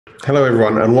Hello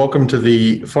everyone and welcome to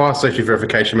the Fire Safety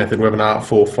Verification Method webinar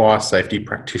for fire safety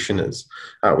practitioners.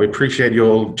 We appreciate you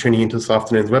all tuning into this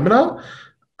afternoon's webinar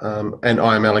and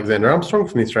I am Alexander Armstrong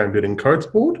from the Australian Building Codes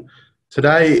Board.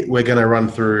 Today we're going to run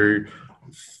through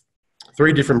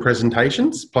 3 different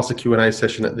presentations plus a Q&A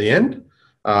session at the end.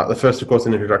 The first of course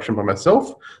an introduction by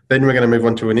myself, then we're going to move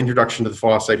on to an introduction to the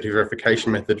Fire Safety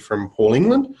Verification Method from Paul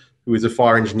England, who is a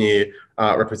fire engineer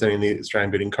representing the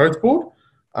Australian Building Codes Board.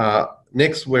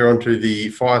 Next, we're on to the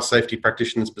Fire Safety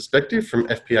Practitioner's Perspective from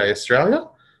FPA Australia.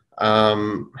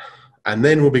 And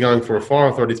then we'll be going for a Fire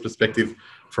Authority's Perspective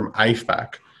from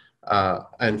AFAC.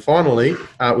 And finally,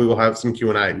 we will have some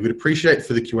Q&A. We would appreciate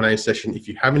for the Q&A session, if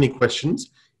you have any questions,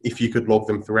 if you could log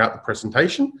them throughout the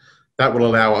presentation. That will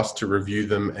allow us to review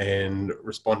them and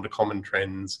respond to common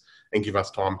trends and give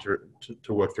us time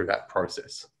to work through that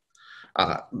process.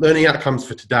 Learning outcomes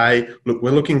for today. Look,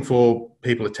 we're looking for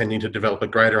people attending to develop a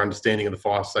greater understanding of the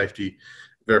fire safety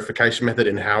verification method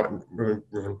and how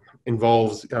it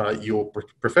involves your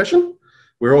profession.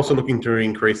 We're also looking to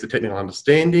increase the technical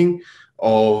understanding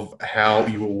of how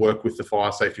you will work with the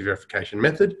fire safety verification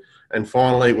method. And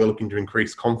finally, we're looking to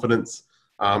increase confidence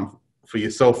for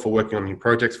yourself for working on your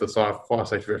projects for the fire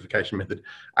safety verification method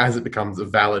as it becomes a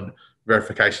valid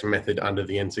verification method under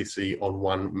the NCC on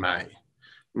 1 May.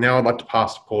 Now I'd like to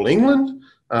pass to Paul England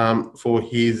for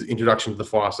his introduction to the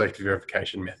fire safety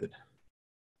verification method.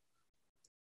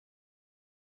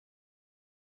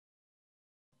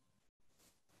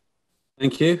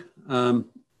 Thank you.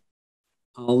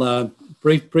 I'll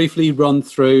briefly run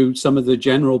through some of the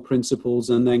general principles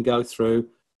and then go through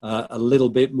a little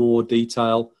bit more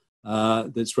detail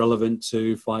that's relevant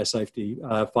to fire safety,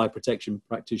 fire protection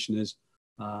practitioners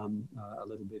a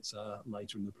little bit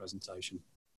later in the presentation.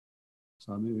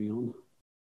 So moving on.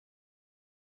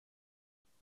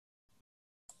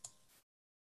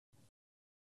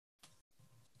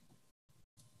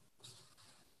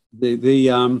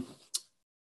 The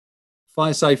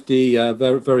fire safety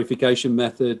verification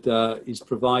method is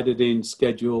provided in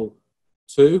Schedule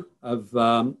 2 of,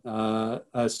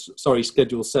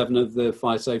 Schedule 7 of the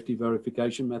Fire Safety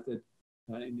Verification Method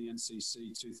in the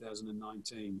NCC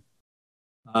 2019.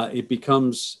 It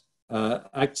becomes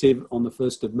active on the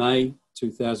 1st of May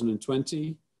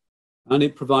 2020, and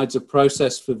it provides a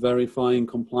process for verifying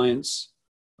compliance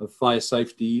of fire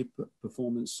safety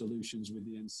performance solutions with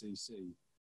the NCC.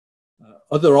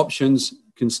 Other options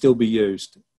can still be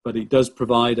used, but it does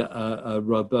provide a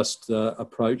robust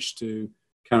approach to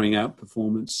carrying out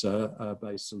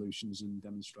performance-based solutions and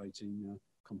demonstrating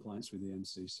compliance with the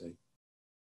NCC.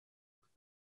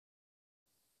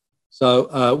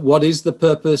 So what is the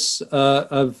purpose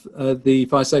of the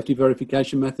fire safety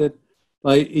verification method?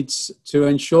 It's to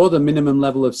ensure the minimum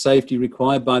level of safety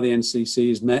required by the NCC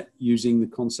is met using the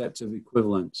concept of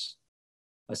equivalence.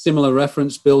 A similar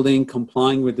reference building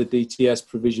complying with the DTS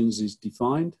provisions is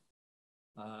defined.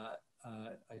 A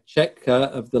check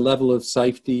of the level of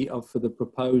safety for the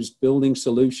proposed building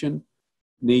solution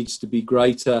needs to be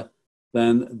greater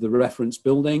than the reference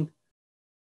building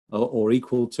or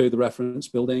equal to the reference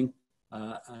building.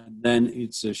 And then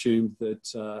it's assumed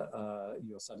that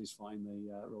you're satisfying the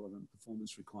relevant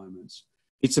performance requirements.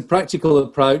 It's a practical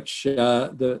approach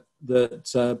that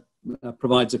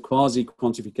provides a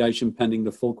quasi-quantification pending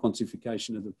the full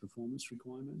quantification of the performance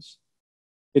requirements.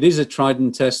 It is a tried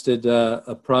and tested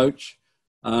approach.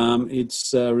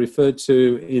 It's referred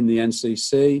to in the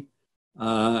NCC,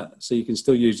 so you can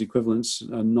still use equivalence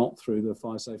not through the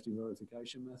fire safety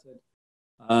verification method.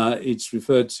 It's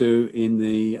referred to in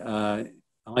the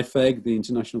IFEG, the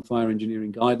International Fire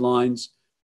Engineering Guidelines.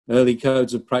 Early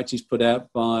codes of practice put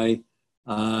out by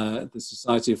the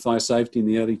Society of Fire Safety in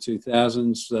the early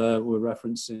 2000s were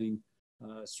referencing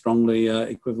strongly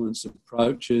equivalence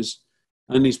approaches.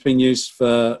 And it's been used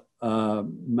for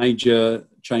major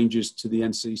changes to the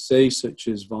NCC, such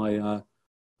as via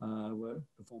work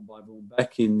performed by Vaughan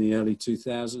Beck in the early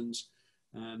 2000s.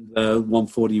 And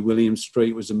 140 William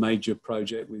Street was a major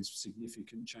project with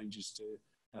significant changes to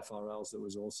FRLs that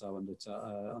was also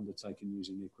undertaken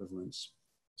using equivalence.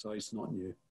 So it's not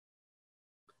new.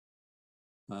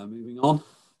 Moving on.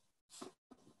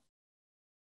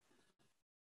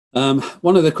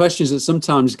 One of the questions that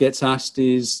sometimes gets asked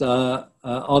is, are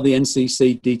the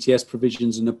NCC DTS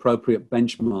provisions an appropriate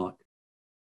benchmark?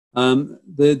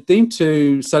 The deemed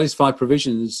to satisfy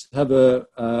provisions have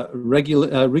a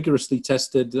rigorously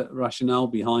tested rationale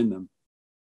behind them.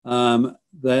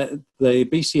 The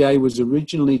BCA was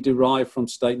originally derived from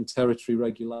state and territory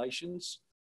regulations,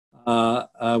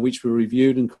 which were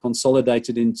reviewed and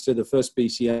consolidated into the first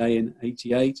BCA in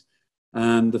 '88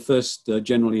 and the first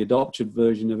generally adopted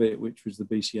version of it, which was the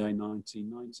BCA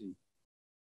 1990.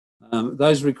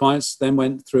 Those requirements then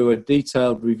went through a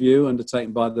detailed review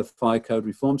undertaken by the Fire Code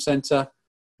Reform Centre,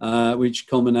 which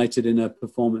culminated in a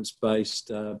performance-based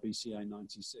BCA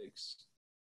 96.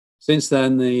 Since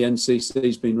then, the NCC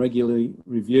has been regularly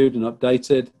reviewed and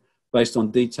updated based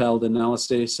on detailed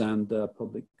analysis and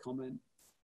public comment.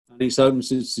 And it's open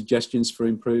to suggestions for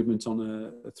improvement on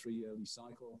a 3-yearly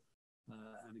cycle.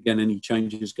 And again, any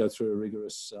changes go through a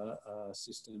rigorous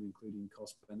system, including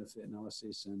cost-benefit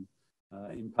analysis and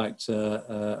impact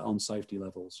on safety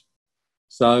levels.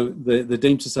 So the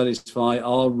deemed to satisfy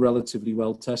are relatively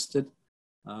well tested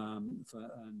and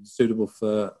suitable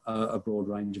for a broad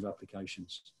range of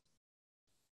applications.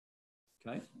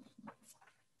 Okay.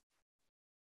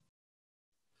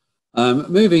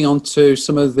 Moving on to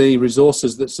some of the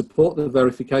resources that support the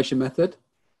verification method.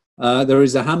 There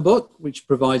is a handbook which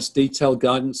provides detailed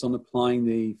guidance on applying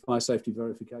the fire safety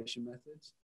verification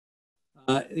methods.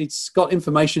 It's got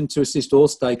information to assist all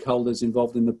stakeholders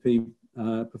involved in the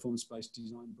performance-based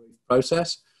design brief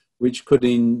process, which could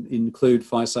include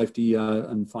fire safety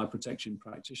and fire protection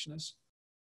practitioners.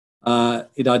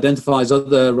 It identifies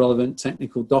other relevant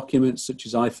technical documents such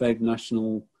as AFAC,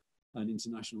 national and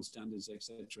international standards,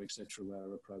 etc.,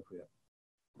 where appropriate.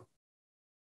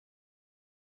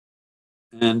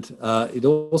 And it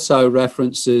also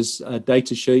references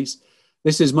data sheets.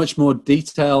 This is much more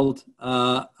detailed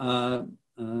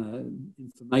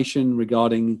information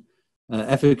regarding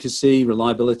efficacy,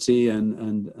 reliability,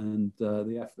 and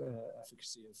the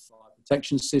efficacy of fire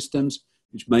protection systems,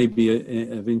 which may be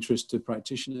of interest to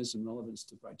practitioners and relevance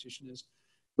to practitioners.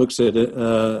 Looks at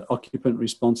occupant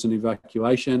response and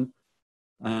evacuation,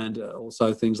 and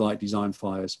also things like design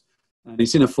fires. And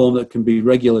it's in a form that can be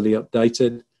regularly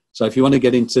updated. So if you want to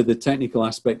get into the technical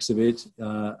aspects of it,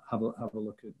 have a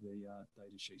look at the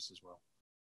data sheets as well.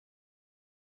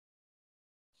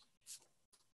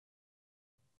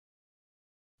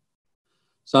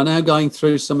 So now going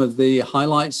through some of the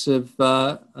highlights of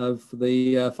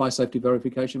the fire safety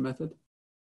verification method.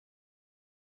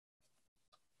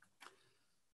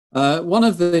 One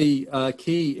of the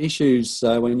key issues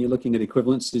when you're looking at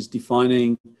equivalence is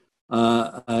defining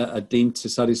a deemed to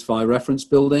satisfy reference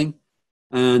building.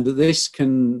 And this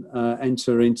can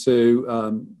enter into,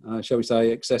 shall we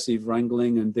say, excessive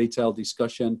wrangling and detailed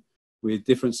discussion with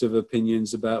difference of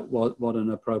opinions about what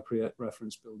an appropriate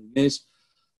reference building is.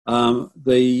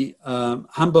 The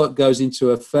handbook goes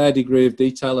into a fair degree of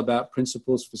detail about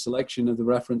principles for selection of the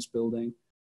reference building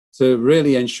to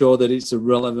really ensure that it's a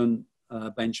relevant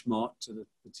benchmark to the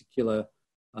particular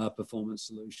performance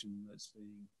solution that's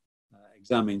being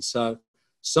examined. So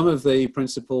some of the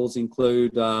principles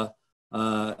include that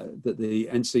the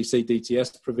NCC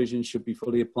DTS provisions should be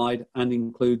fully applied and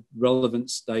include relevant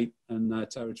state and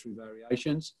territory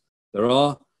variations. There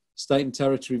are state and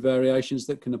territory variations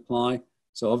that can apply,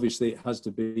 so obviously it has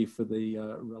to be for the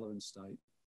relevant state.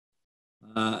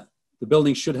 The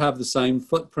building should have the same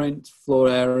footprint, floor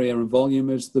area and volume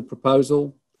as the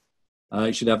proposal.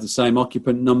 It should have the same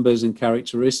occupant numbers and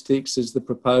characteristics as the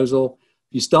proposal.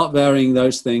 If you start varying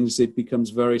those things, it becomes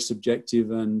very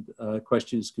subjective, and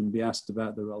questions can be asked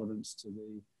about the relevance to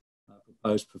the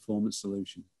proposed performance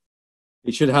solution.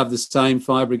 It should have the same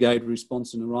fire brigade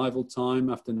response and arrival time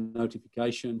after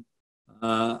notification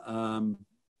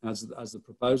as the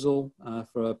proposal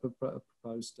for a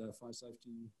proposed fire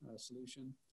safety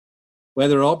solution. Where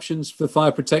there are options for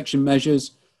fire protection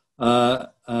measures,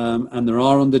 and there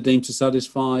are under deemed to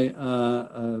satisfy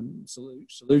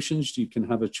solutions, you can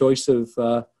have a choice of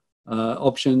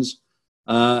options.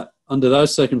 Under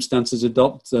those circumstances,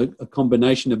 adopt a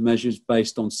combination of measures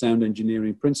based on sound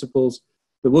engineering principles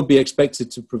that would be expected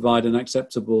to provide an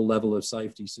acceptable level of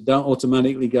safety. So don't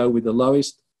automatically go with the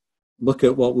lowest. Look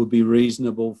at what would be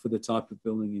reasonable for the type of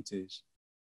building it is.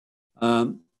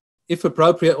 If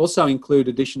appropriate, also include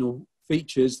additional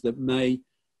features that may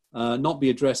not be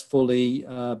addressed fully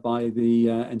by the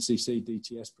NCC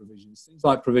DTS provisions. Things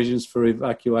like provisions for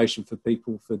evacuation for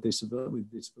people with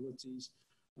disabilities,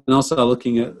 and also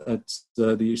looking at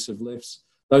the use of lifts.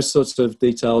 Those sorts of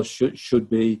details should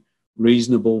be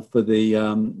reasonable for the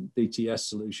DTS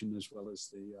solution as well as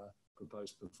the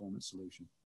proposed performance solution.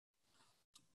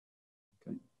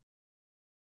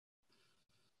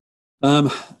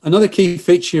 Another key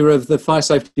feature of the fire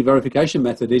safety verification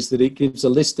method is that it gives a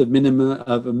list of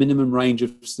a minimum range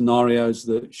of scenarios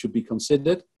that should be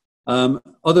considered.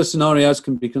 Other scenarios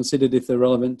can be considered if they're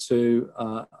relevant to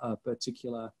a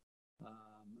particular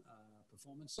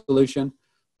performance solution,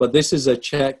 but this is a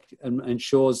check and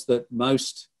ensures that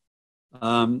most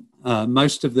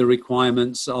most of the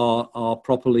requirements are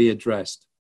properly addressed.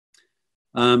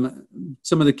 Some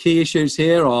of the key issues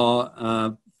here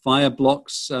are fire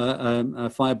blocks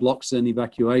and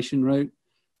evacuation route.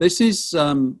 This is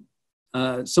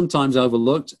sometimes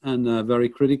overlooked and very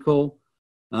critical.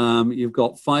 You've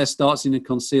got fire starts in a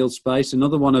concealed space,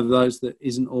 another one of those that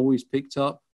isn't always picked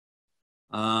up.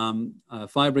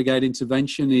 Fire brigade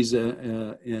intervention is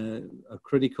a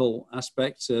critical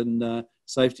aspect, and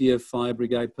safety of fire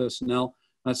brigade personnel.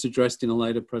 That's addressed in a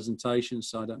later presentation,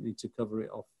 so I don't need to cover it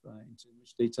off in too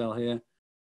much detail here.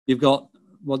 You've got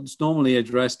what's normally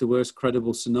addressed, a worst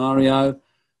credible scenario,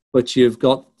 but you've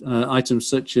got items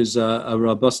such as a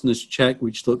robustness check,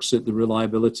 which looks at the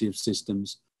reliability of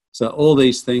systems. So all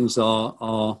these things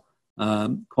are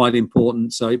quite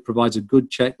important. So it provides a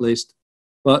good checklist,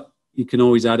 but you can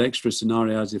always add extra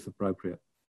scenarios if appropriate.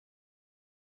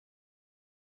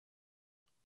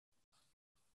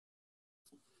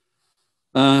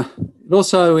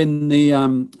 Also in the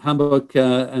handbook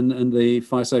and the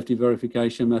fire safety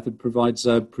verification method provides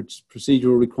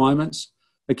procedural requirements.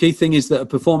 A key thing is that a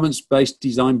performance-based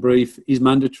design brief is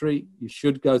mandatory. You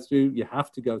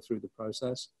have to go through the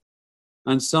process.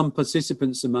 And some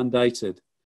participants are mandated.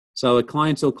 So a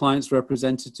client or client's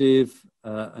representative,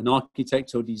 an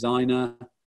architect or designer,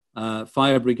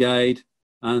 fire brigade,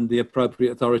 and the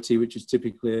appropriate authority, which is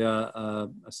typically a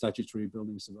statutory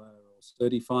building surveyor or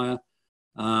certifier,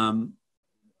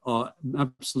 are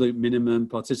absolute minimum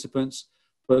participants.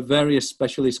 But various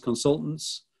specialist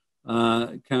consultants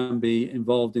can be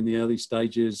involved in the early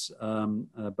stages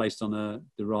based on a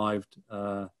derived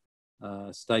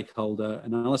stakeholder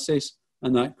analysis,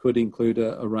 and that could include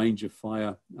a range of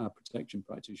fire protection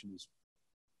practitioners.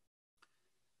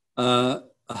 A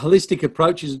holistic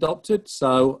approach is adopted,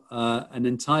 so an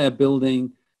entire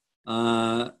building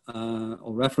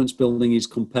or reference building is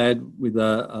compared with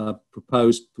a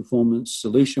proposed performance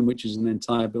solution, which is an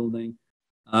entire building,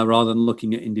 rather than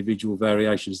looking at individual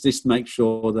variations. This makes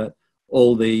sure that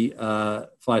all the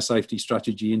fire safety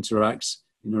strategy interacts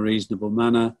in a reasonable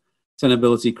manner.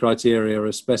 Tenability criteria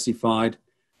are specified,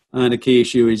 and a key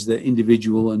issue is that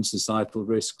individual and societal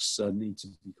risks need to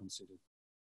be considered.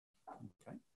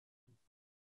 Okay.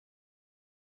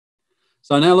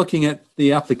 So now looking at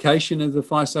the application of the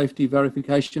fire safety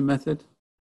verification method.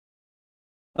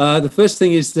 The first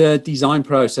thing is the design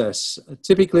process.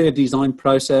 Typically a design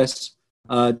process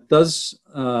does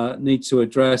need to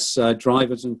address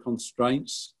drivers and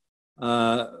constraints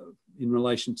in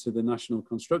relation to the National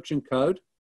Construction Code,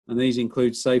 and these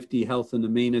include safety, health and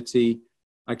amenity,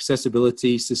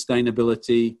 accessibility,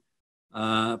 sustainability,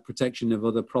 protection of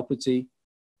other property.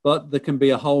 But there can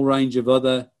be a whole range of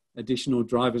other additional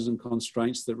drivers and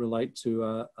constraints that relate to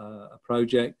a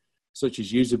project, such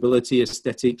as usability,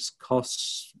 aesthetics,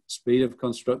 costs, speed of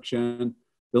construction,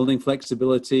 building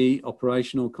flexibility,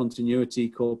 operational continuity,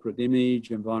 corporate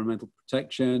image, environmental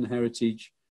protection,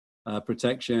 heritage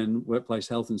protection, workplace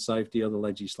health and safety, other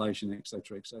legislation,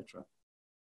 etc., etc.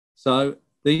 So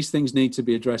these things need to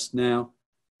be addressed now.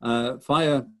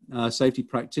 Fire safety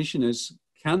practitioners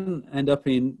can end up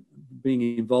in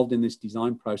being involved in this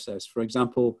design process. For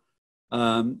example,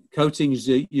 coatings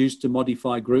used to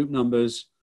modify group numbers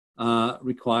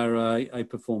require a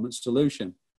performance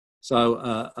solution. So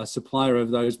a supplier of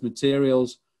those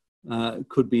materials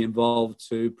could be involved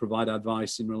to provide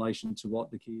advice in relation to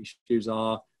what the key issues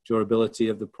are, durability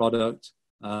of the product,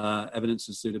 evidence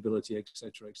of suitability,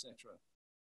 etc., etc.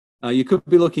 You could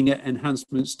be looking at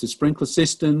enhancements to sprinkler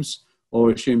systems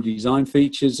or assumed design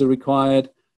features are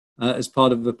required as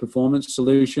part of a performance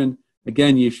solution.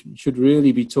 Again, you should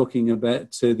really be talking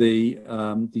about to the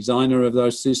designer of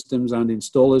those systems and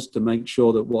installers to make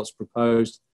sure that what's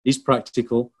proposed is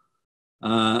practical.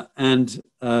 And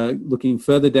looking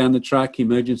further down the track,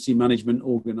 emergency management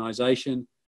organization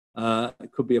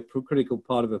could be a critical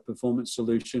part of a performance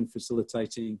solution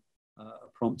facilitating a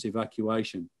prompt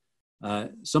evacuation.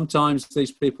 Sometimes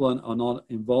these people are not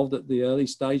involved at the early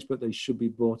stage, but they should be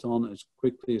brought on as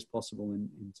quickly as possible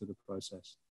into the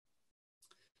process.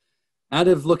 Out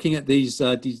of looking at these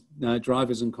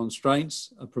drivers and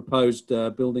constraints, a proposed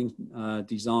building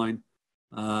design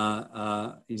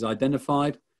is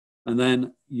identified, and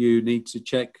then you need to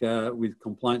check with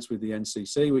compliance with the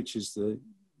NCC, which is the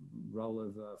role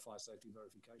of fire safety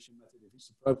verification method if it's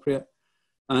appropriate.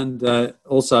 And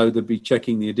also they'll be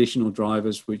checking the additional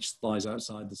drivers, which lies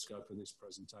outside the scope of this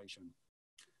presentation.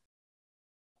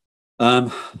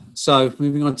 So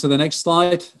moving on to the next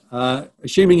slide,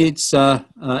 assuming it's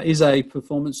is a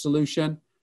performance solution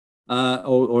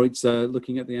or it's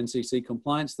looking at the NCC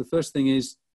compliance, the first thing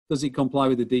is, does it comply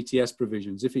with the DTS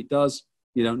provisions? If it does,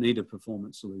 you don't need a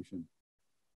performance solution.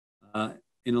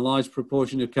 In a large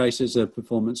proportion of cases, a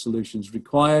performance solution is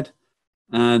required,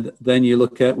 and then you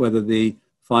look at whether the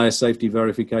fire safety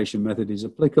verification method is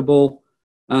applicable,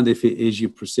 and if it is, you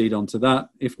proceed on to that.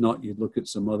 If not, you'd look at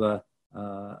some other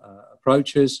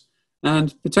approaches,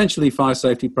 and potentially fire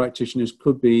safety practitioners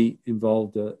could be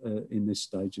involved in this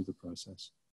stage of the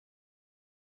process.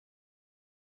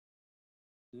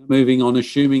 Moving on,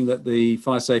 assuming that the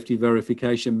fire safety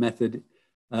verification method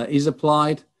is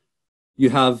applied, you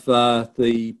have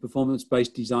the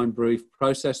performance-based design brief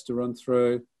process to run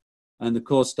through, and the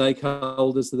core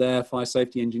stakeholders are there: fire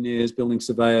safety engineers, building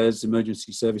surveyors,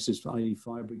 emergency services, i.e.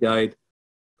 fire brigade,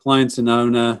 client and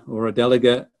owner or a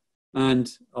delegate,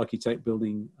 and architect,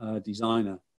 building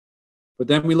designer. But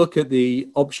then we look at the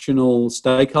optional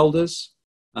stakeholders,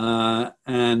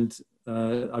 and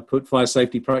I put fire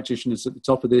safety practitioners at the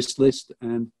top of this list,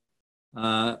 and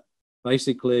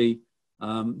basically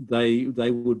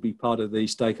they would be part of the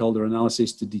stakeholder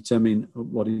analysis to determine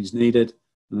what is needed.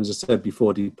 And as I said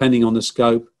before, depending on the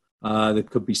scope, there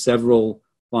could be several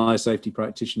fire safety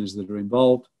practitioners that are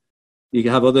involved. You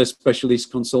can have other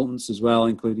specialist consultants as well,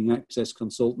 including access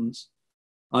consultants.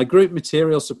 I group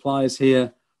material suppliers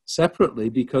here separately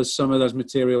because some of those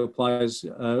material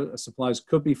suppliers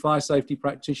could be fire safety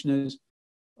practitioners.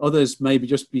 Others may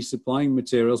just be supplying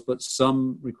materials, but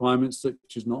some requirements such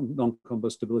as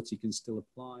non-combustibility can still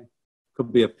apply.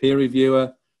 Could be a peer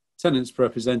reviewer, tenants'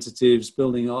 representatives,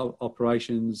 building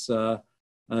operations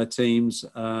teams,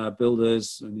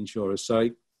 builders and insurers. So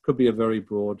it could be a very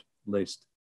broad list.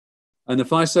 And the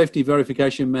fire safety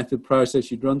verification method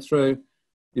process you'd run through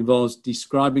involves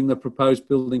describing the proposed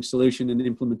building solution and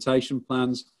implementation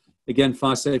plans. Again,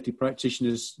 fire safety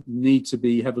practitioners need to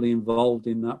be heavily involved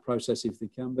in that process if they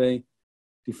can be.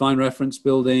 Define reference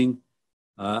building,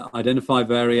 identify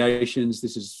variations.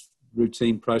 This is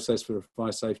routine process for a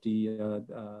fire safety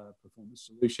performance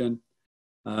solution.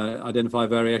 Identify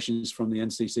variations from the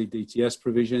NCC DTS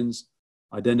provisions.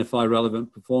 Identify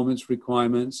relevant performance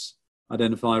requirements.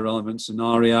 Identify relevant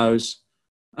scenarios.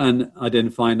 And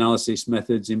identify analysis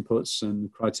methods, inputs,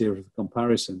 and criteria for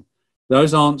comparison.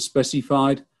 Those aren't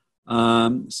specified,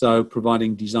 so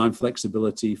providing design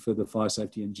flexibility for the fire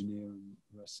safety engineer and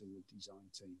the rest of the design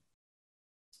team.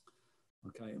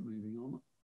 Okay, moving on.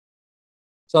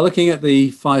 So looking at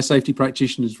the fire safety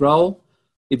practitioner's role,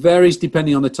 it varies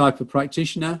depending on the type of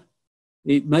practitioner.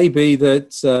 It may be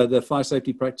that the fire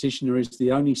safety practitioner is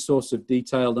the only source of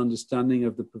detailed understanding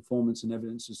of the performance and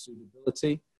evidence of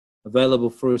suitability available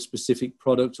for a specific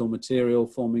product or material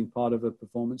forming part of a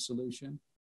performance solution.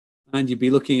 And you'd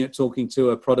be looking at talking to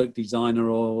a product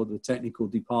designer or the technical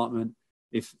department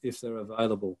if they're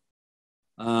available.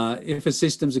 If a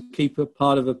system's a key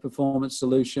part of a performance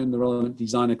solution, the relevant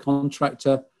designer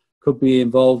contractor could be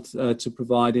involved to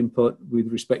provide input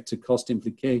with respect to cost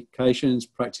implications,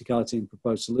 practicality and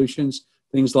proposed solutions.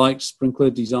 Things like sprinkler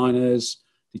designers,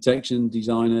 detection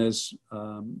designers,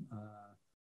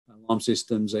 alarm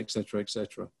systems, etc.,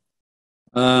 etc.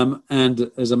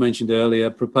 And as I mentioned earlier,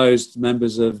 proposed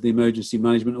members of the emergency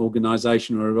management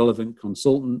organisation or a relevant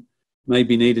consultant may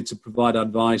be needed to provide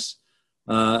advice,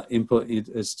 input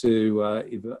as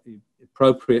to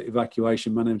appropriate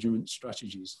evacuation management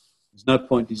strategies. There's no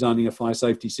point designing a fire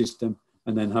safety system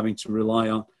and then having to rely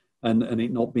on and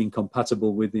it not being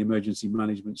compatible with the emergency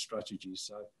management strategies.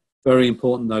 So very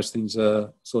important those things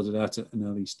are sorted out at an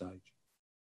early stage.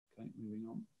 Okay, moving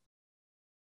on.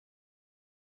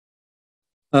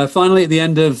 Finally, at the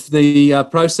end of the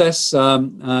process,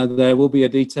 there will be a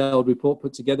detailed report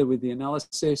put together with the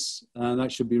analysis, and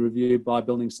that should be reviewed by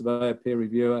building surveyor, peer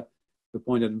reviewer,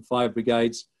 appointed in fire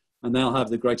brigades, and they'll have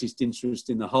the greatest interest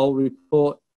in the whole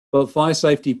report. But fire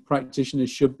safety practitioners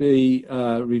should be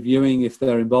reviewing if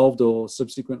they're involved or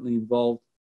subsequently involved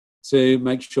to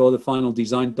make sure the final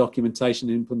design documentation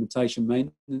and implementation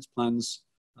maintenance plans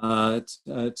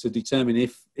to determine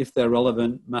if their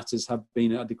relevant matters have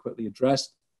been adequately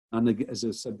addressed. And as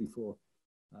I said before,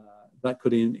 that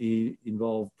could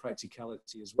involve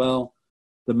practicality as well.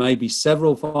 There may be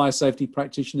several fire safety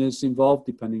practitioners involved,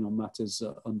 depending on matters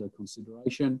under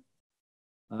consideration.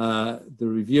 The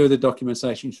review of the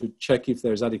documentation should check if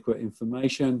there is adequate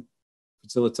information,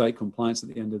 facilitate compliance at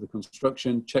the end of the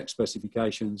construction, check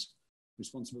specifications.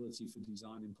 Responsibility for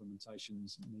design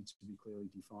implementations needs to be clearly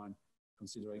defined.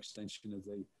 Consider extension of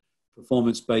the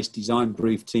performance-based design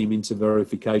brief team into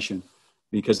verification,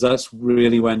 because that's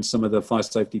really when some of the fire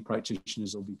safety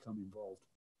practitioners will become involved.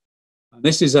 And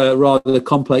this is a rather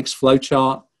complex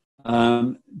flowchart,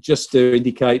 just to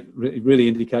indicate, it really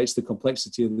indicates the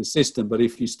complexity of the system. But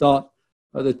if you start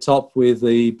at the top with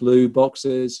the blue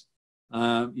boxes,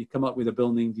 You come up with a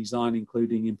building design,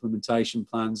 including implementation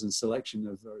plans and selection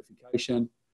of verification.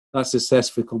 That's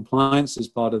assessed for compliance as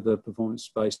part of the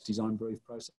performance-based design brief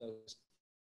process.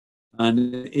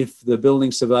 And if the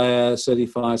building surveyor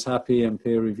certifies happy and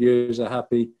peer reviewers are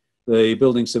happy, the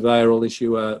building surveyor will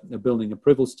issue a building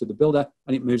approvals to the builder,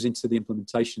 and it moves into the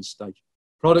implementation stage.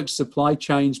 Product supply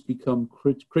chains become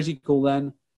critical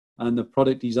then, and the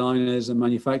product designers and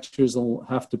manufacturers will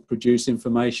have to produce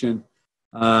information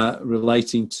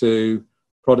relating to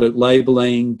product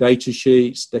labeling, data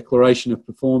sheets, declaration of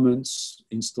performance,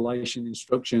 installation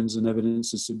instructions, and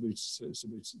evidence of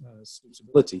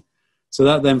suitability. So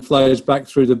that then flows back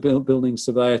through the building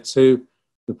surveyor to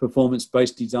the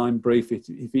performance-based design brief if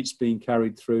it's being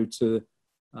carried through to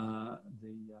the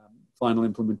final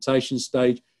implementation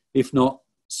stage. If not,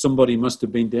 somebody must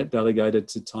have been delegated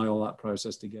to tie all that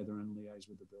process together and liaise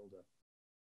with the builder.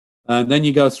 And then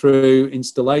you go through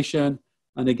installation.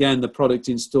 And again, the product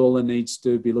installer needs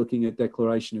to be looking at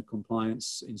declaration of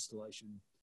compliance, installation,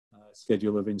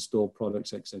 schedule of installed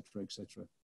products, etc., etc.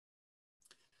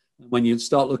 When you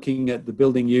start looking at the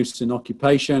building use and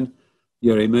occupation,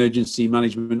 your emergency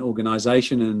management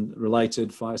organisation and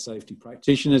related fire safety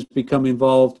practitioners become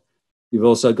involved. You've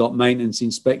also got maintenance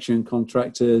inspection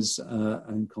contractors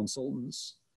and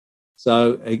consultants.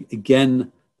 So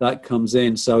again, that comes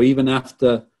in. So even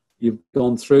after you've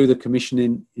gone through the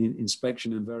commissioning,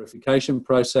 inspection and verification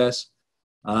process,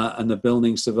 and the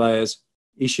building surveyors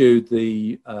issued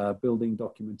the building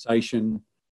documentation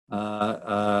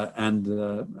and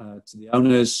to the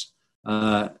owners,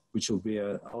 which will be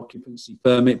an occupancy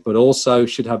permit, but also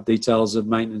should have details of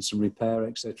maintenance and repair,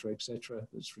 etc.,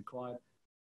 that's required.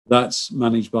 That's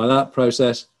managed by that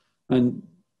process, and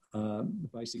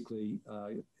basically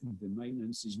the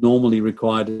maintenance is normally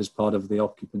required as part of the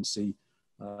occupancy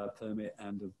permit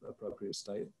and of appropriate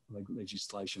state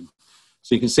legislation.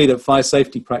 So you can see that fire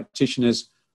safety practitioners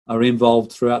are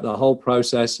involved throughout the whole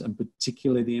process, and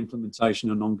particularly the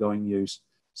implementation and ongoing use.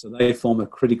 So they form a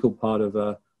critical part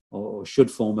of or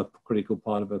should form a critical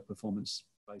part of a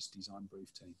performance-based design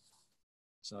brief team.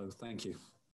 So thank you.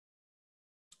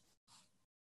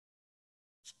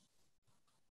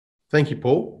 Thank you,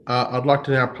 Paul. I'd like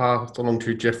to now pass along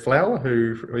to Geoff Flower,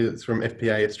 who is from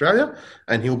FPA Australia,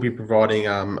 and he'll be providing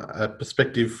a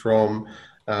perspective from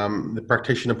the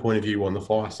practitioner point of view on the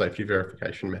fire safety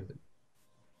verification method.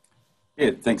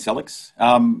 Yeah, thanks, Alex.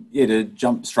 To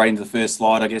jump straight into the first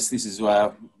slide, I guess this is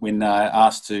when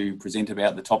asked to present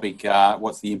about the topic,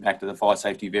 what's the impact of the fire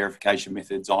safety verification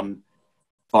methods on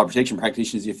fire protection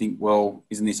practitioners? You think, well,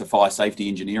 isn't this a fire safety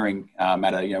engineering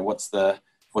matter? You know, what's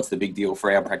the big deal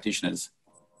for our practitioners?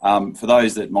 For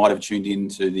those that might have tuned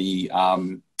into the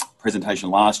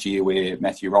presentation last year where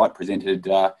Matthew Wright presented,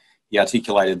 he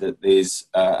articulated that there's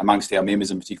amongst our members,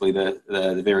 and particularly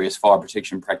the various fire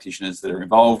protection practitioners that are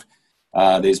involved,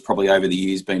 there's probably over the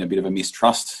years been a bit of a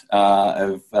mistrust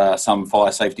of some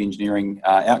fire safety engineering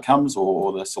outcomes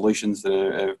or the solutions that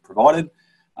are provided.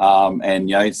 And,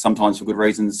 you know, sometimes for good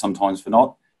reasons, sometimes for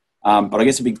not. But I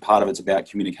guess a big part of it's about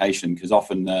communication, because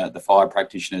often the fire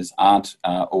practitioners aren't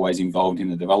always involved in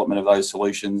the development of those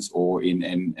solutions, or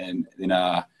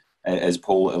as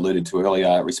Paul alluded to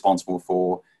earlier, responsible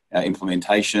for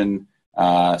implementation,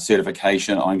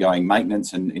 certification, ongoing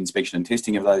maintenance and inspection and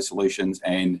testing of those solutions,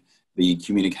 and the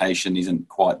communication isn't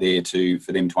quite there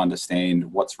for them to understand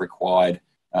what's required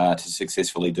to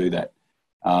successfully do that.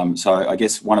 So I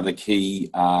guess one of the key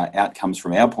outcomes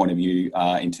from our point of view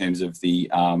in terms of the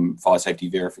fire safety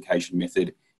verification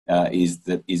method is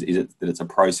that it's a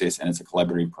process, and it's a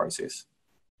collaborative process.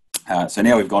 So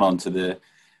now we've gone on to the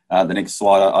next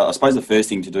slide. I suppose the first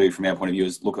thing to do from our point of view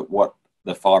is look at what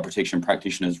the fire protection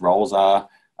practitioners' roles are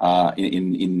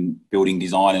in building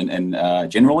design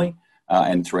and generally,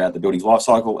 and throughout the building's life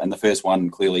cycle. And the first one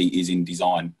clearly is in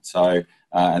design. So,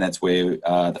 and that's where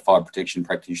the fire protection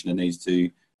practitioner needs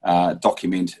to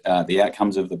document the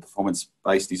outcomes of the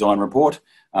performance-based design report.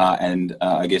 And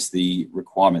I guess the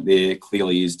requirement there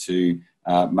clearly is to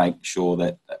make sure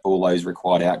that all those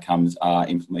required outcomes are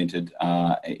implemented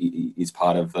as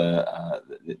part of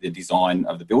the design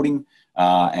of the building.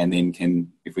 And then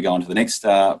if we go on to the next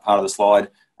part of the slide,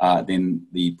 then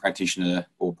the practitioner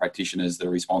or practitioners that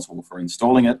are responsible for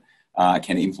installing it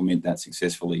can implement that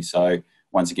successfully. So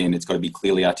once again, it's got to be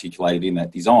clearly articulated in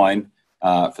that design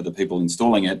for the people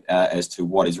installing it as to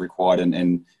what is required,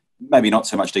 and maybe not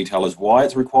so much detail as why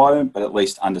it's required, but at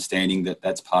least understanding that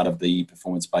that's part of the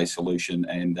performance-based solution,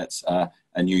 and that's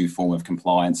a new form of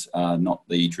compliance, not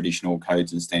the traditional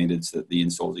codes and standards that the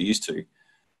installers are used to.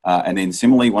 And then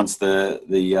similarly, once the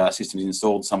system is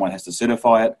installed, someone has to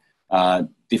certify it.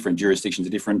 different jurisdictions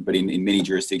are different, but in many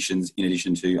jurisdictions, in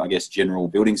addition to, I guess, general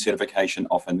building certification,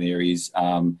 often there is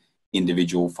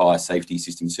individual fire safety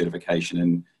system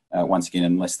certification. And once again,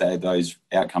 unless those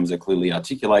outcomes are clearly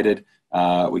articulated,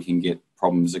 we can get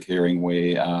problems occurring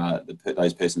where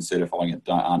those persons certifying it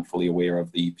aren't fully aware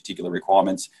of the particular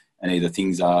requirements, and either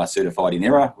things are certified in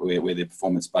error, where the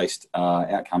performance-based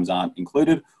outcomes aren't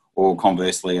included, or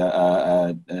conversely,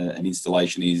 an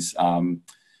installation is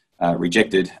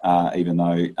rejected, even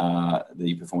though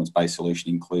the performance-based solution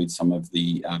includes some of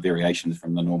the variations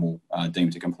from the normal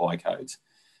deemed to comply codes.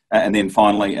 And then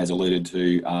finally, as alluded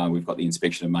to, we've got the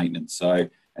inspection and maintenance. So,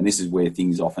 and this is where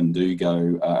things often do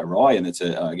go awry, and it's,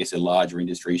 I guess, a larger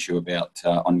industry issue about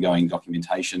ongoing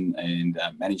documentation and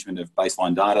management of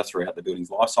baseline data throughout the building's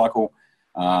life cycle.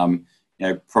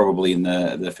 Probably in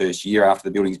the first year after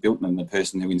the building's built and the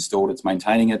person who installed it's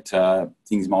maintaining it,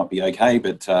 things might be okay,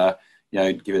 but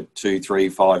give it 2, 3,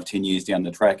 5, 10 years down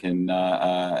the track, and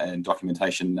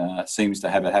documentation seems to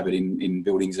have a habit in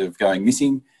buildings of going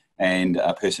missing. And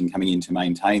a person coming in to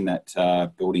maintain that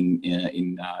building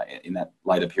in that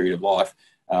later period of life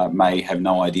may have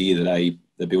no idea that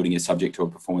the building is subject to a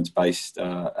performance-based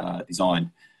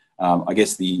design. I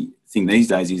guess the thing these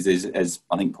days is, as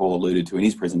I think Paul alluded to in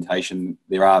his presentation,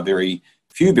 there are very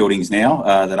few buildings now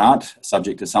that aren't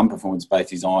subject to some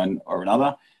performance-based design or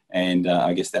another. And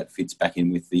I guess that fits back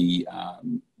in with the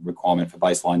requirement for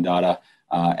baseline data.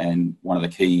 And one of the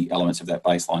key elements of that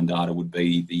baseline data would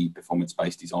be the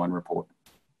performance-based design report.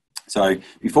 So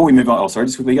before we move on,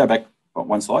 just quickly go back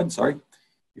one slide, sorry,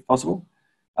 if possible.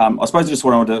 I suppose just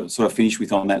what I want to sort of finish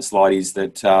with on that slide is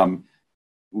that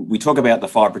we talk about the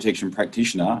fire protection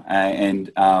practitioner, and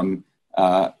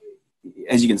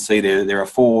as you can see there are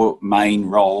 4 main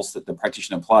roles that the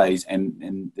practitioner plays,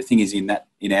 and the thing is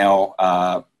in our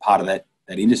part of that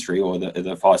industry, or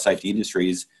the fire safety industry,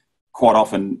 is quite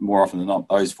often, more often than not,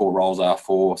 those 4 roles are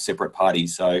for separate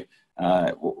parties. So,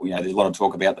 there's a lot of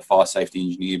talk about the fire safety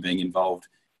engineer being involved,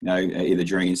 either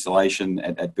during installation,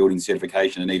 at building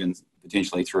certification, and even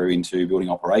potentially through into building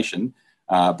operation.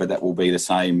 But that will be the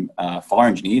same fire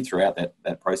engineer throughout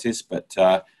that process. But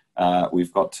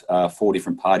we've got 4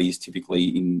 different parties typically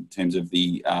in terms of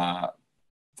the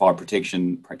fire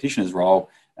protection practitioner's role.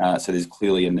 So there's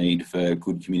clearly a need for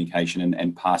good communication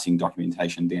and passing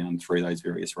documentation down through those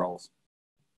various roles.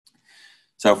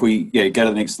 So if we go to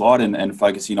the next slide and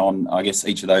focusing on, I guess,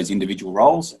 each of those individual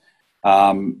roles,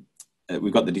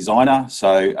 we've got the designer.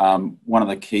 So one of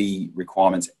the key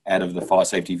requirements out of the fire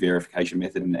safety verification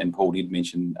method, and Paul did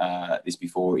mention this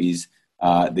before, is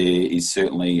there is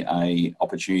certainly an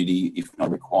opportunity, if not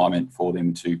a requirement, for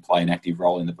them to play an active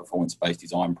role in the performance-based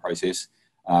design process.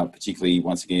 Particularly,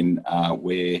 once again,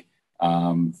 where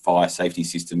fire safety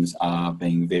systems are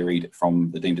being varied from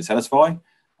the deemed to satisfy.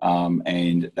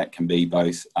 And that can be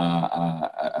both,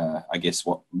 I guess,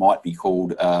 what might be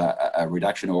called a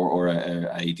reduction or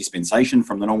a dispensation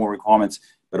from the normal requirements,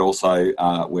 but also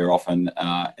where often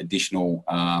additional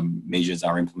measures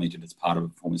are implemented as part of a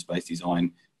performance-based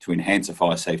design to enhance a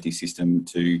fire safety system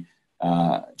to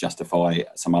justify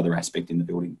some other aspect in the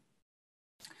building.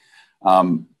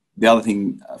 The other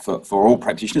thing for all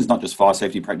practitioners, not just fire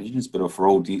safety practitioners, but for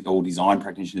all design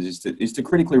practitioners, is to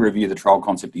critically review the trial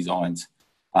concept designs.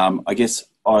 I guess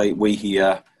we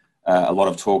hear a lot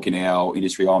of talk in our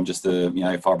industry. I'm just a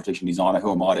fire protection designer.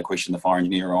 Who am I to question the fire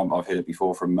engineer? I've heard it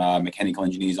before from mechanical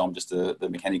engineers. I'm just the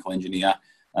mechanical engineer.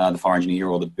 The fire engineer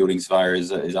or the building surveyor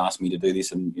is asked me to do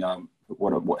this, and how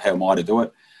am I to do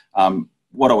it?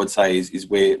 What I would say is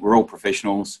we're all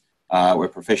professionals. We're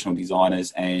professional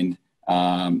designers, and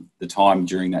the time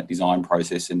during that design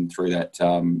process and through that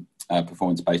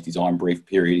performance-based design brief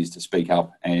period is to speak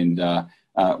up and,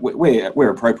 where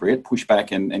appropriate, push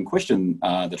back and question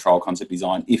the trial concept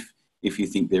design if you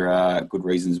think there are good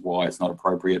reasons why it's not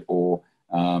appropriate, or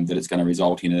that it's going to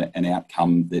result in an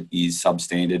outcome that is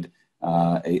substandard,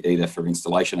 either for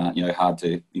installation, hard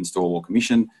to install or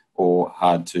commission, or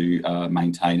hard to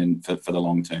maintain and for the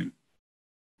long term.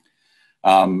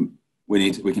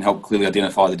 We can help clearly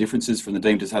identify the differences from the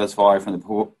deemed to satisfy from the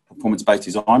performance-based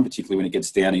design, particularly when it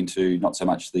gets down into not so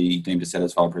much the deemed to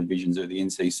satisfy provisions of the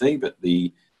NCC, but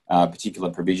the particular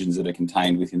provisions that are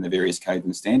contained within the various codes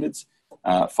and standards.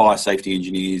 Fire safety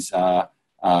engineers,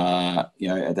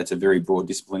 that's a very broad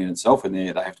discipline in itself, and they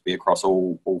have to be across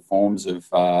all forms of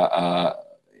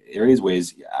areas.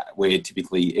 Whereas we're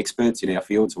typically experts in our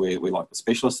fields. We're like the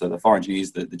specialists, so the fire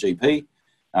engineers, the GP.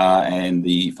 And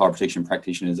the fire protection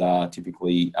practitioners are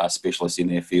typically specialists in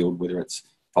their field, whether it's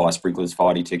fire sprinklers,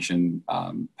 fire detection,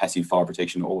 passive fire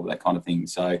protection, all of that kind of thing.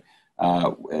 So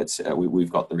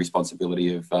we've got the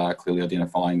responsibility of clearly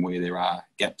identifying where there are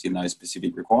gaps in those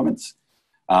specific requirements.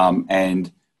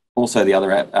 And also the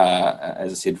other,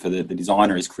 as I said, for the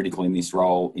designer is critical in this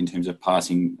role in terms of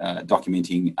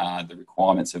documenting the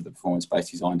requirements of the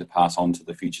performance-based design to pass on to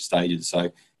the future stages.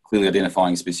 So clearly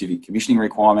identifying specific commissioning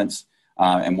requirements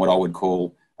and what I would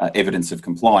call evidence of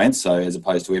compliance. So as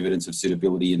opposed to evidence of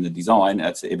suitability in the design,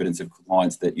 that's evidence of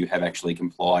compliance that you have actually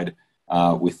complied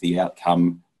with the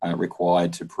outcome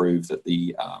required to prove that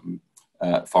the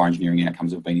fire engineering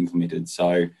outcomes have been implemented.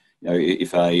 So,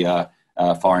 if a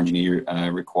fire engineer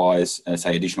requires,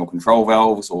 say, additional control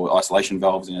valves or isolation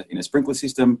valves in a sprinkler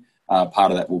system,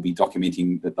 part of that will be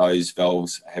documenting that those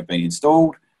valves have been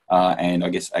installed, and I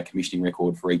guess a commissioning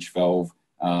record for each valve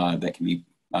that can be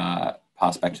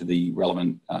passed back to the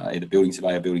relevant either building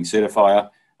surveyor, building certifier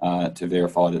to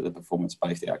verify that the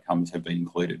performance-based outcomes have been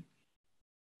included.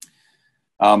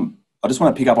 I just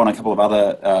want to pick up on a couple of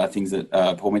other things that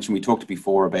Paul mentioned. We talked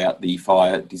before about the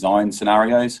fire design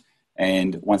scenarios.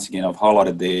 And once again, I've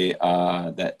highlighted there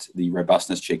that the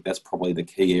robustness check, that's probably the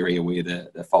key area where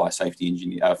the fire safety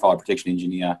engineer, fire protection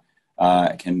engineer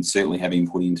can certainly have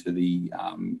input into the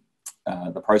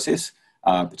process,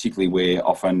 particularly where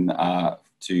often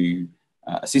to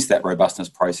assist that robustness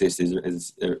process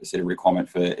is a requirement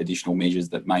for additional measures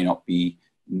that may not be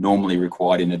normally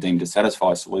required in a deemed to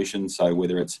satisfy solution. So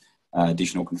whether it's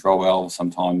additional control valves,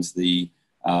 sometimes the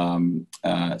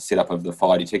setup of the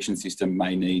fire detection system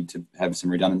may need to have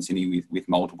some redundancy with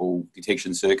multiple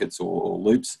detection circuits or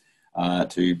loops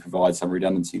to provide some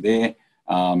redundancy there.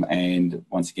 And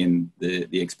once again,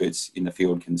 the experts in the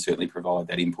field can certainly provide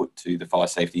that input to the fire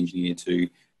safety engineer to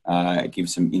give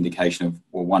some indication of,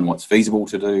 well, one, what's feasible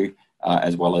to do,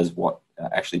 as well as what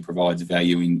actually provides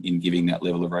value in giving that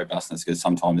level of robustness, because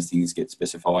sometimes things get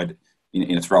specified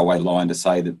in a throwaway line to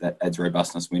say that adds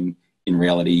robustness when in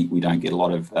reality we don't get a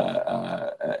lot of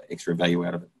extra value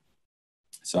out of it.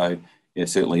 So yeah,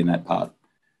 certainly in that part.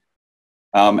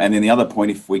 And then the other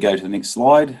point, if we go to the next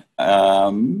slide,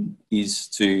 is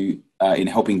to in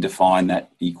helping define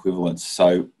that equivalence.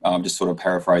 So I'm just sort of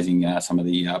paraphrasing some of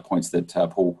the points that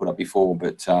Paul put up before,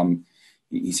 but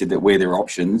he said that where there are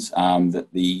options that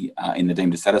in the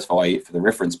deemed to satisfy for the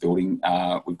reference building,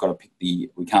 we've got to pick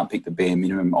we can't pick the bare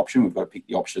minimum option. We've got to pick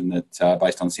the option that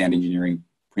based on sound engineering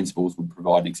principles would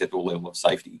provide an acceptable level of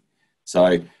safety.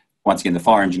 So once again, the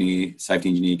fire engineer, safety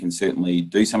engineer can certainly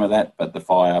do some of that, but the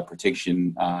fire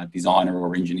protection designer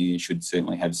or engineer should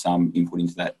certainly have some input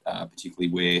into that,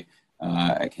 particularly where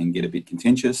it can get a bit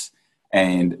contentious.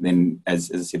 And then,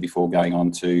 as I said before, going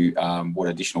on to what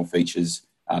additional features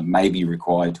may be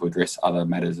required to address other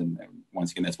matters. And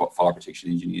once again, that's what fire protection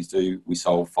engineers do. We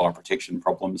solve fire protection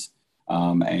problems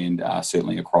and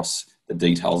certainly across the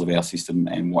details of our system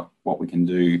and what we can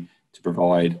do to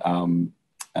provide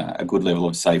a good level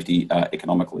of safety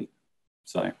economically.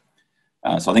 So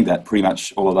I think that pretty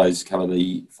much all of those cover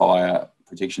the fire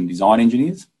protection design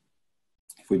engineers.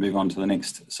 If we move on to the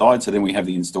next slide, so then we have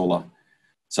the installer.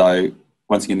 So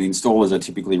once again, the installers are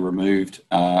typically removed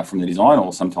from the design,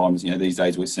 or sometimes, these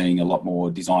days we're seeing a lot more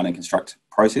design and construct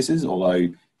processes, although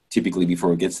typically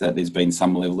before it gets to that, there's been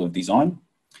some level of design.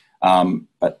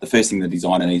 But the first thing the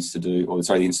designer needs to do, the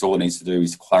installer needs to do,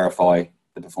 is clarify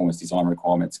the performance design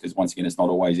requirements, because once again, it's not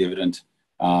always evident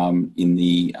in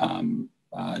the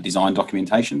design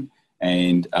documentation,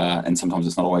 and sometimes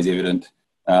it's not always evident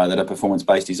that a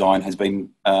performance-based design has been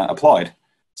applied.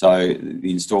 So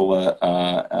the installer,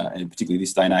 and particularly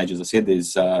this day and age, as I said,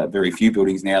 there's very few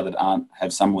buildings now that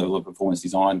have some level of performance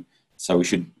design. So we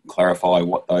should clarify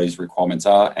what those requirements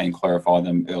are and clarify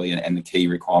them earlier, and the key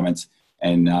requirements,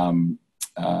 and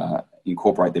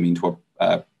incorporate them into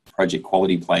a project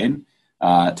quality plan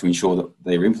to ensure that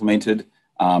they're implemented,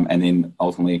 and then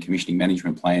ultimately a commissioning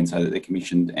management plan so that they're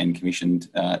commissioned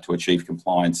to achieve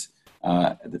compliance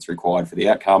that's required for the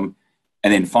outcome.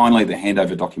 And then finally, the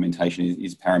handover documentation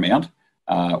is paramount.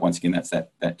 Once again, that's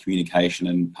that communication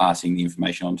and passing the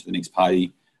information on to the next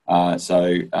party.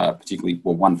 Particularly,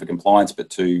 well, one for compliance, but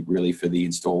two really for the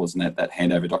installers, and that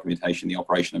handover documentation, the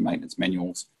operation and maintenance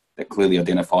manuals that clearly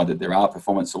identify that there are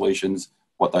performance solutions,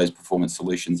 what those performance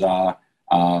solutions are,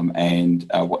 and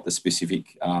what the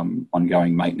specific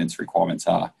ongoing maintenance requirements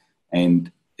are.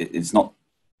 And it's not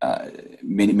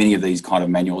many of these kind of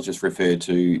manuals just refer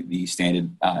to the standard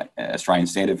Australian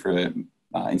standard for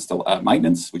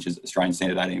maintenance, which is Australian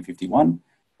Standard 1851.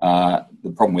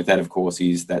 The problem with that, of course,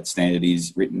 is that standard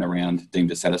is written around deemed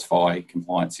to satisfy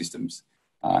compliance systems.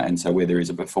 And so where there is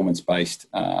a performance-based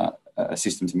a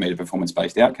system to meet a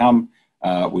performance-based outcome,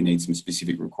 we need some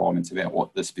specific requirements about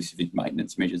what the specific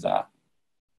maintenance measures are.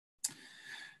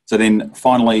 So then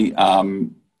finally,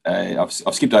 I've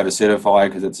skipped over certify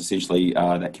because it's essentially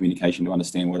that communication to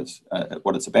understand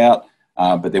what it's about.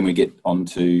 But then we get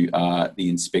onto the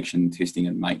inspection, testing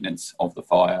and maintenance of the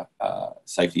fire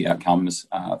safety outcomes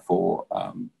for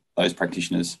those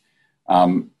practitioners.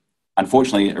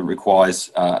 Unfortunately, it requires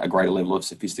a greater level of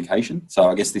sophistication. So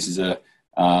I guess this is a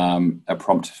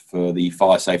prompt for the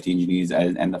fire safety engineers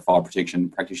and the fire protection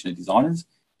practitioner designers,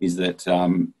 is that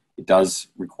it does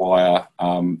require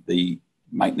the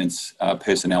maintenance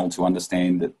personnel to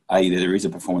understand that A, that there is a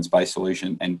performance-based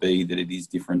solution, and B, that it is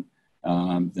different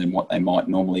than what they might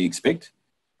normally expect.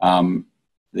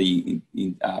 The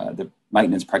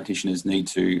maintenance practitioners need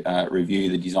to review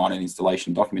the design and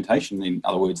installation documentation, in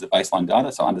other words, the baseline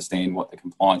data, so understand what the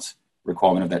compliance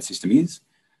requirement of that system is.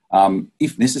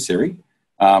 If necessary,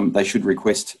 they should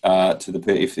request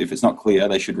if it's not clear,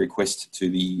 they should request to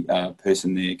the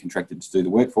person they're contracted to do the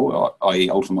work for, i.e.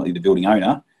 ultimately the building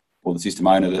owner or the system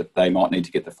owner, that they might need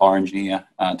to get the fire engineer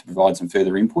to provide some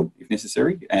further input if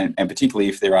necessary, and particularly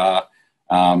if there are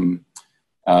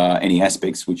any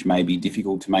aspects which may be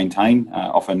difficult to maintain.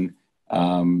 Often,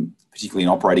 particularly in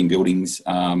operating buildings,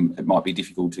 it might be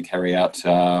difficult to carry out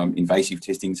invasive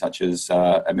testing such as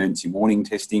emergency warning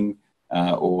testing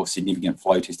or significant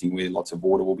flow testing where lots of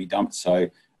water will be dumped. So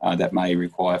that may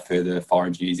require further fire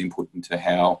engineers' input into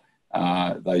how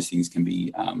those things can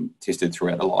be tested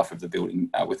throughout the life of the building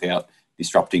without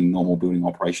disrupting normal building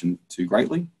operation too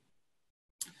greatly.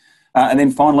 And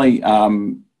then finally,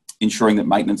 ensuring that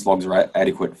maintenance logs are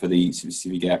adequate for the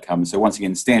specific outcomes. So once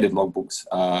again, standard logbooks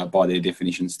are by their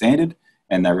definition standard,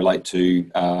 and they relate to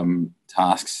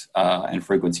tasks and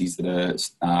frequencies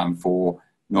that are for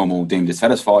normal deemed to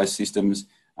satisfy systems.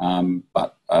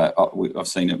 But I've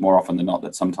seen it more often than not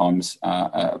that sometimes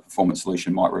a performance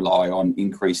solution might rely on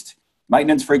increased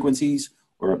maintenance frequencies,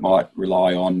 or it might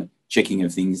rely on checking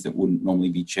of things that wouldn't normally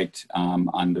be checked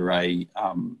under a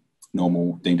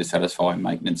normal deemed to satisfy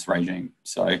maintenance regime.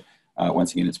 So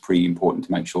once again, it's pretty important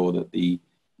to make sure that the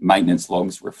maintenance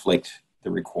logs reflect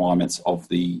the requirements of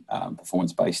the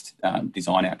performance-based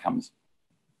design outcomes.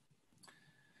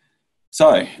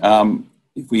 So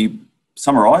if we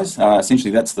summarise,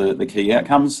 essentially that's the key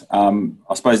outcomes.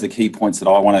 I suppose the key points that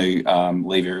I want to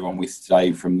leave everyone with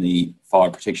today from the fire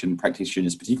protection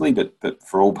practitioners particularly, but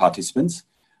for all participants,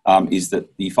 is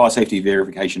that the fire safety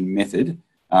verification method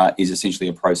is essentially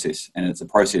a process, and it's a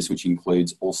process which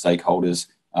includes all stakeholders,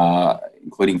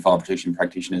 including fire protection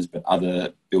practitioners, but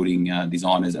other building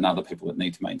designers and other people that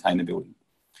need to maintain the building.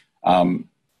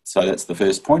 So that's the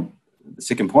first point. The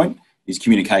second point is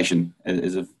communication.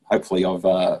 Hopefully I've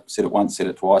said it once, said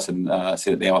it twice, and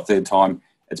said it now a third time.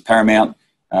 It's paramount.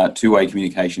 Two-way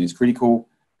communication is critical.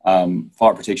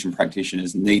 Fire protection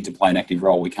practitioners need to play an active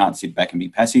role. We can't sit back and be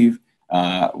passive.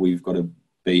 We've got to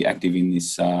be active in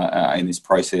this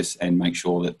process and make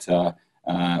sure that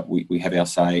we have our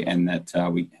say, and that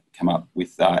we come up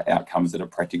with outcomes that are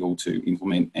practical to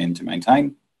implement and to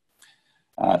maintain.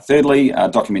 Thirdly,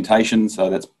 documentation. So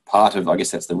that's part of, I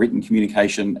guess that's the written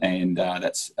communication, and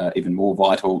that's even more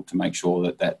vital to make sure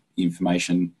that that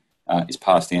information is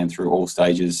passed down through all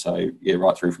stages. So yeah,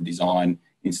 right through from design,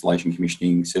 installation,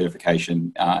 commissioning,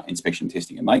 certification, inspection,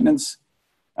 testing and maintenance.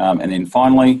 And then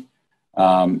finally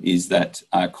is that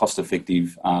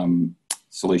cost-effective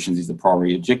solutions is the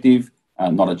primary objective,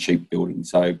 not a cheap building.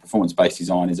 So performance-based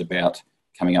design is about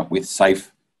coming up with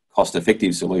safe,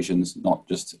 cost-effective solutions, not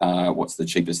just what's the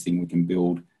cheapest thing we can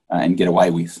build and get away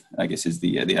with, I guess, is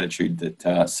the attitude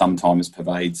that sometimes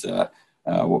pervades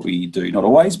what we do. Not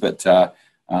always, but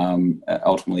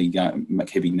ultimately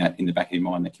keeping that in the back of your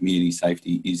mind, that community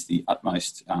safety is the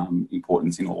utmost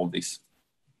importance in all of this.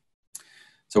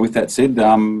 So with that said,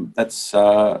 that's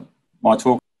my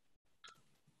talk.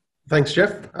 Thanks,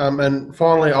 Geoff. And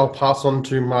finally, I'll pass on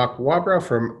to Mark Whybro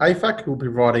from AFAC, who will be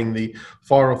providing the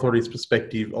Fire Authority's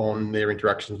perspective on their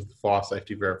interactions with the fire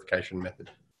safety verification method.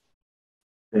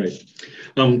 Great.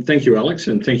 Thank you, Alex,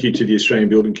 and thank you to the Australian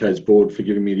Building Codes Board for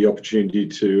giving me the opportunity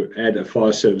to add a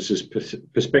fire services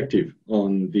perspective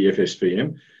on the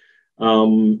FSVM.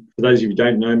 For those of you who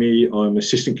don't know me, I'm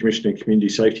Assistant Commissioner of Community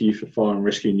Safety for Fire and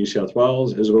Rescue in New South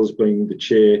Wales, as well as being the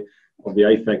Chair of the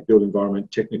AFAC Built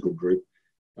Environment Technical Group,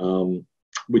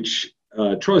 which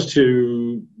tries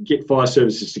to get fire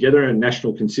services together and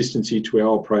national consistency to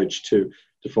our approach to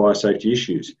fire safety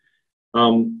issues.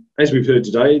 As we've heard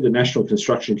today, the National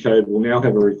Construction Code will now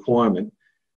have a requirement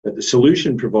that the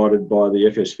solution provided by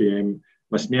the FSVM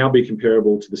must now be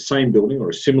comparable to the same building or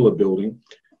a similar building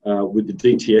with the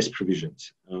DTS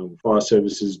provisions. Fire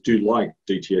services do like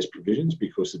DTS provisions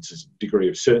because it's a degree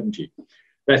of certainty.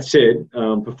 That said,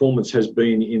 performance has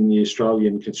been in the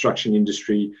Australian construction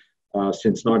industry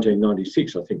since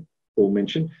 1996, I think Paul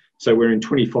mentioned. So we're in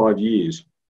 25 years.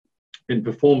 And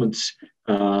performance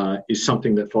is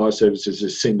something that fire services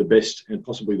has seen the best and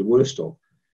possibly the worst of.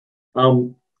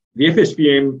 The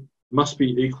FSVM must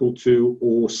be equal to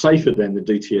or safer than the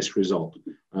DTS result,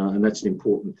 and that's an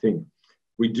important thing.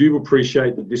 We do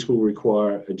appreciate that this will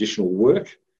require additional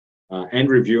work and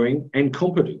reviewing and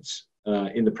competence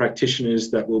in the practitioners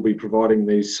that will be providing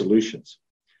these solutions.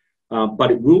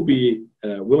 But it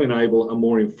will enable a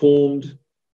more informed,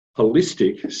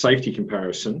 holistic safety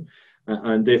comparison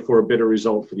and therefore a better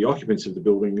result for the occupants of the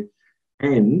building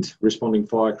and responding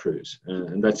fire crews.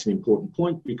 And that's an important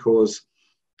point because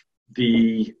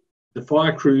the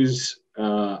fire crews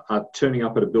are turning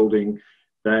up at a building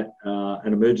that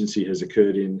an emergency has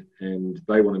occurred in, and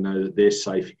they want to know that they're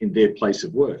safe in their place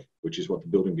of work, which is what the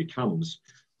building becomes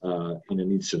in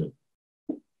an incident.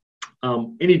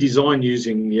 Any design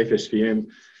using the FSVM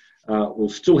will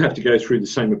still have to go through the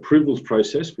same approvals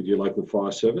process with your local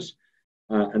fire service,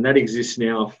 and that exists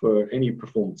now for any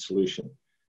performance solution.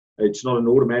 It's not an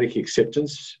automatic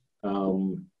acceptance,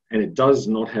 and it does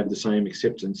not have the same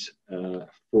acceptance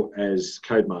as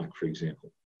Codemark, for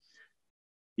example.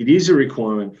 It is a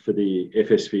requirement for the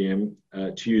FSVM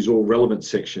to use all relevant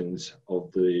sections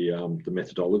of the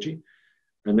methodology,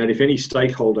 and that if any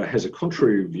stakeholder has a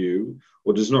contrary view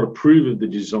or does not approve of the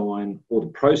design or the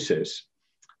process,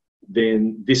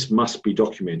 then this must be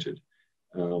documented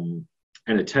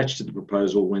and attached to the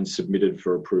proposal when submitted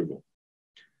for approval.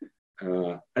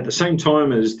 At the same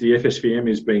time as the FSVM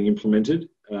is being implemented,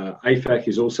 AFAC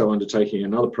is also undertaking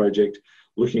another project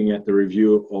looking at the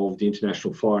review of the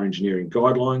International Fire Engineering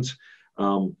Guidelines.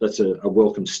 That's a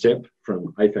welcome step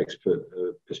from AFAC's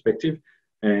perspective,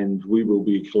 and we will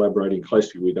be collaborating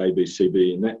closely with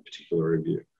ABCB in that particular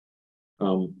review.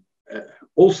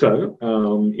 Also,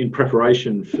 in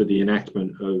preparation for the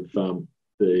enactment of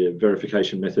the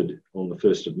verification method on the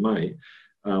 1st of May,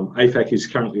 AFAC is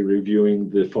currently reviewing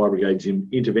the Fire Brigade's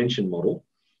intervention model,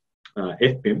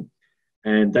 FBIM,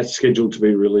 and that's scheduled to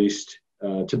be released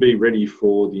to be ready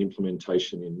for the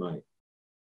implementation in May.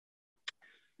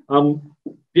 The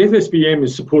FSVM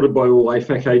is supported by all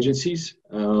AFAC agencies.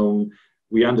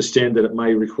 We understand that it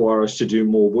may require us to do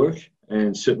more work,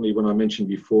 and certainly when I mentioned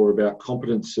before about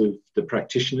competence of the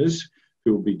practitioners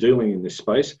who will be dealing in this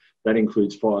space, that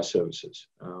includes fire services.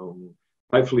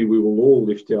 Hopefully we will all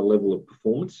lift our level of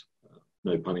performance,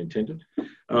 no pun intended,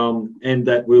 and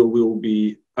that we'll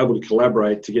be able to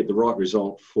collaborate to get the right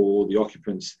result for the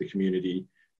occupants, the community,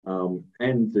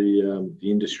 and the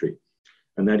industry,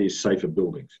 and that is safer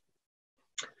buildings.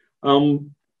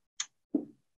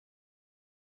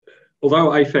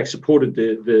 Although AFAC supported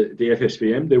the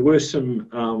FSVM, there were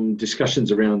some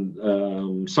discussions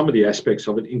around some of the aspects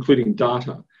of it, including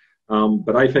data.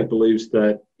 But AFAC believes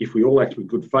that if we all act with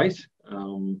good faith,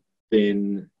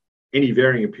 then any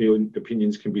varying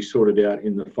opinions can be sorted out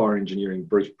in the fire engineering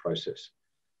brief process.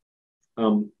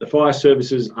 The fire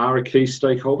services are a key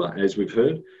stakeholder, as we've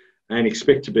heard, and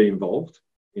expect to be involved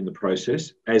in the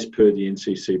process as per the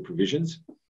NCC provisions.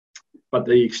 But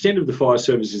the extent of the fire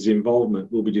services involvement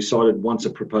will be decided once a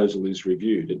proposal is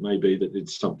reviewed. It may be that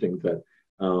it's something that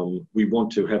we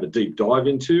want to have a deep dive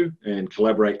into and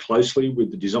collaborate closely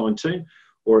with the design team,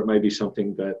 or it may be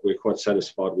something that we're quite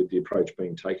satisfied with the approach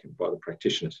being taken by the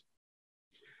practitioners.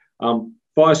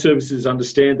 Fire services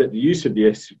understand that the use of the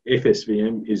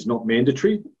FSVM is not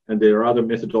mandatory, and there are other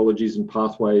methodologies and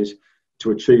pathways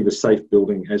to achieve a safe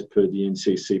building as per the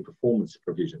NCC performance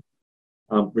provision.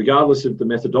 Regardless of the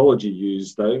methodology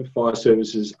used, though, fire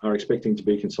services are expecting to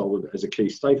be consulted as a key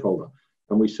stakeholder,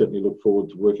 and we certainly look forward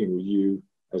to working with you,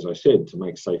 as I said, to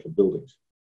make safer buildings.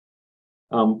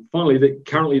 Finally,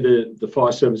 currently the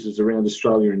fire services around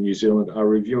Australia and New Zealand are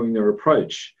reviewing their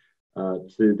approach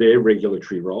to their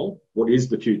regulatory role. What is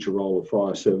the future role of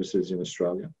fire services in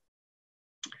Australia?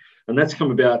 And that's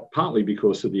come about partly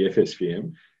because of the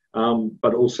FSVM,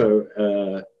 but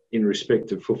also in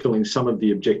respect of fulfilling some of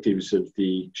the objectives of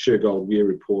the Shergold Weir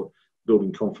report,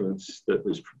 Building Confidence, that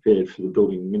was prepared for the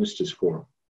Building Ministers Forum.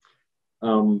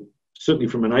 Certainly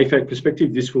from an AFAC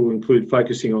perspective, this will include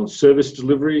focusing on service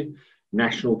delivery,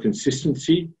 national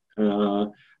consistency,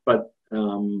 but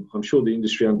I'm sure the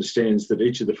industry understands that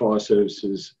each of the fire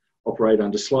services operate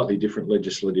under slightly different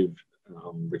legislative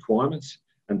requirements,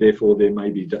 and therefore there may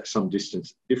be some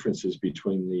differences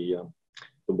between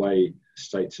the way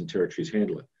states and territories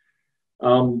handle it.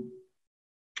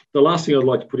 The last thing I'd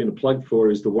like to put in a plug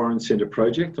for is the Warren Centre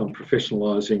project on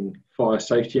professionalising fire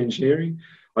safety engineering.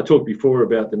 I talked before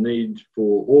about the need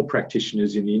for all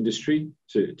practitioners in the industry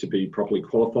to be properly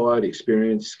qualified,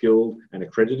 experienced, skilled and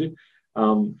accredited.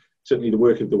 Certainly the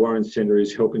work of the Warren Centre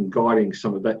is helping guiding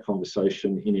some of that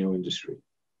conversation in our industry.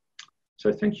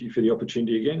 So thank you for the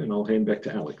opportunity again, and I'll hand back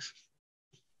to Alex.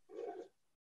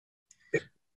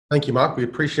 Thank you, Mark. We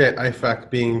appreciate AFAC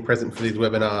being present for these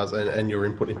webinars and your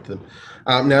input into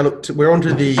them. Now, look, we're on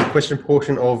to the question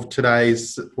portion of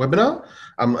today's webinar.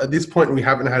 At this point, we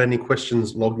haven't had any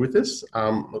questions logged with us.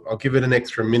 I'll give it an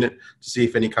extra minute to see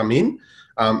if any come in.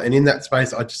 And in that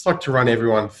space, I'd just like to run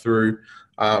everyone through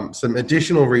some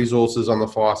additional resources on the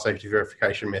fire safety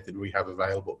verification method we have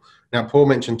available. Now, Paul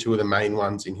mentioned two of the main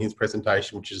ones in his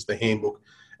presentation, which is the handbook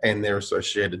and their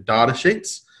associated data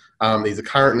sheets. These are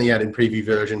currently out in preview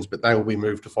versions, but they will be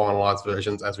moved to finalised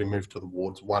versions as we move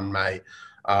towards 1 May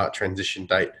transition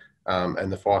date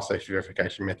and the fire safety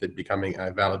verification method becoming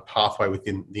a valid pathway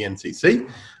within the NCC.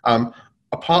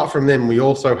 Apart from them, we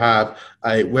also have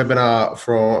a webinar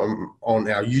on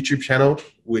our YouTube channel,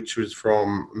 which was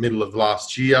from middle of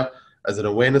last year as an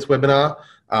awareness webinar.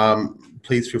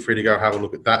 Please feel free to go have a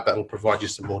look at that. That will provide you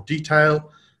some more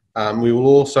detail. We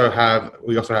also have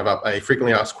a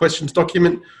frequently asked questions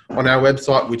document on our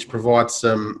website, which provides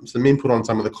some input on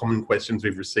some of the common questions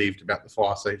we've received about the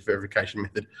fire safety verification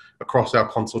method across our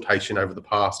consultation over the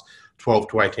past 12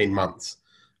 to 18 months.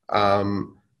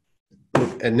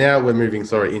 And now we're moving,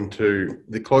 into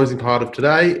the closing part of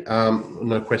today.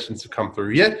 No questions have come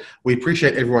through yet. We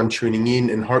appreciate everyone tuning in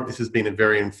and hope this has been a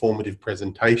very informative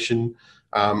presentation.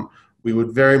 We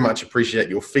would very much appreciate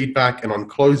your feedback, and on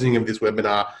closing of this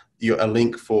webinar, a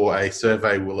link for a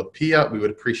survey will appear. We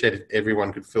would appreciate if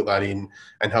everyone could fill that in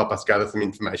and help us gather some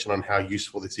information on how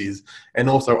useful this is, and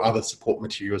also other support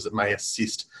materials that may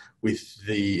assist with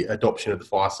the adoption of the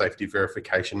fire safety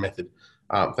verification method.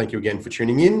 Thank you again for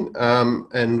tuning in,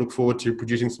 and look forward to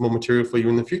producing some more material for you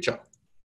in the future.